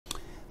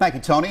Thank you,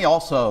 Tony.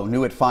 Also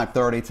new at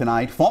 5:30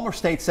 tonight, former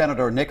state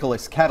Senator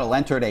Nicholas Kettle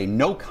entered a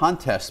no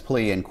contest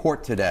plea in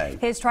court today.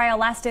 His trial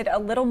lasted a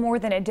little more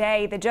than a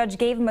day. The judge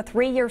gave him a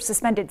 3-year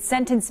suspended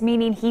sentence,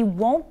 meaning he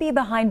won't be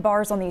behind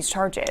bars on these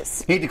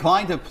charges. He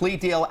declined a plea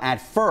deal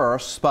at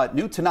first, but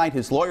new tonight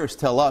his lawyers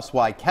tell us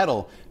why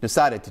Kettle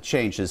decided to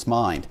change his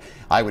mind.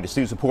 Eyewitness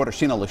News reporter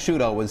Sheena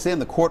Lasciuto was in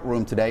the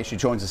courtroom today. She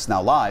joins us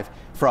now live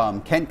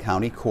from Kent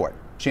County Court.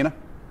 Sheena?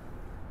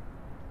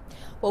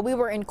 Well, we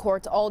were in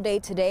court all day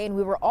today, and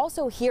we were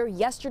also here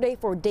yesterday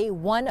for day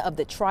 1 of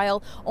the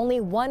trial. Only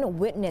one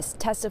witness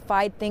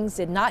testified. Things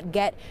did not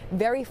get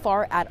very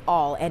far at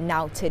all. And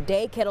now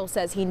today, Kettle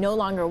says he no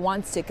longer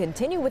wants to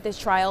continue with his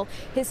trial.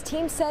 His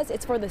team says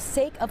it's for the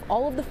sake of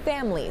all of the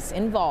families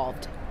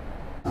involved.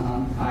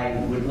 I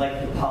would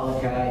like to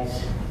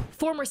apologize.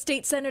 Former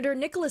state Senator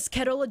Nicholas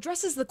Kettle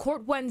addresses the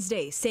court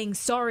Wednesday, saying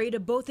sorry to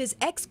both his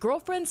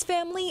ex-girlfriend's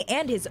family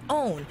and his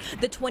own.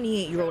 The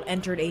 28-year-old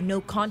entered a no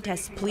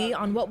contest plea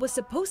on what was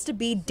supposed to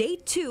be day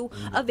 2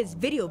 of his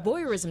video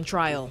voyeurism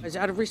trial.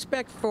 Out of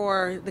respect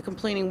for the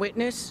complaining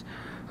witness,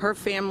 her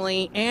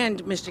family,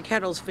 and Mr.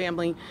 Kettle's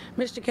family,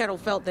 Mr. Kettle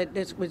felt that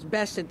this was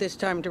best at this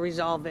time to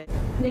resolve it.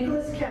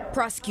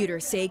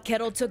 Prosecutors say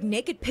Kettle took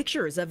naked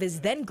pictures of his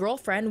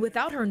then-girlfriend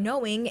without her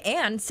knowing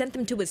and sent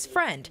them to his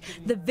friend.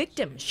 The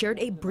victim shared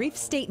a brief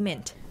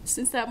statement.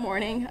 Since that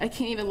morning, I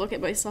can't even look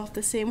at myself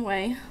the same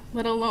way,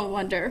 let alone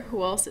wonder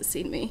who else has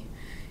seen me.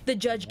 The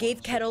judge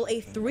gave Kettle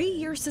a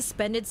 3-year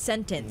suspended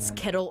sentence.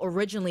 Kettle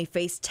originally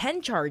faced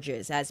 10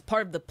 charges. As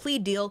part of the plea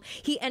deal,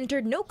 he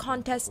entered no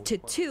contest to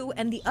 2,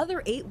 and the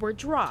other 8 were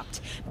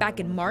dropped.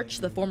 Back in March,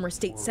 the former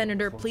state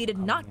senator pleaded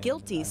not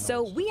guilty,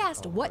 so we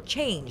asked what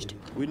changed.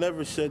 We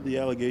never said the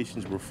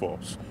allegations were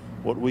false.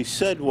 What we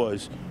said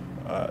was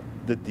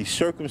that the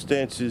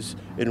circumstances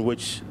in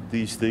which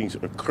these things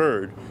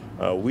occurred,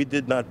 we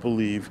did not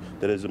believe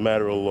that as a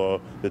matter of law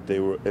that they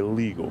were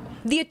illegal.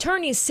 The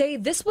attorneys say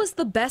this was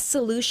the best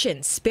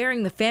solution,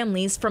 sparing the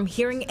families from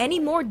hearing any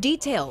more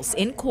details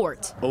in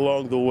court.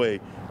 Along the way,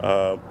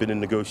 been in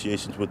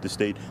negotiations with the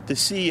state to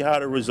see how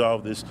to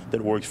resolve this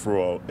that works for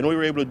all, and we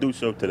were able to do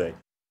so today.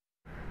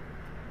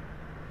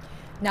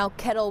 Now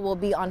Kettle will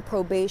be on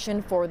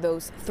probation for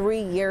those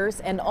 3 years,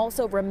 and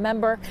also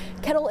remember,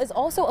 Kettle is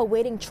also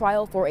awaiting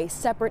trial for a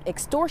separate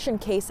extortion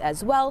case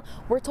as well.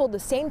 We're told the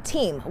same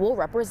team will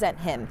represent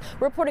him.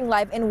 Reporting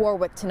live in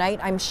Warwick tonight,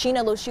 I'm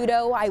Sheena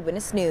Lasciuto,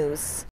 Eyewitness News.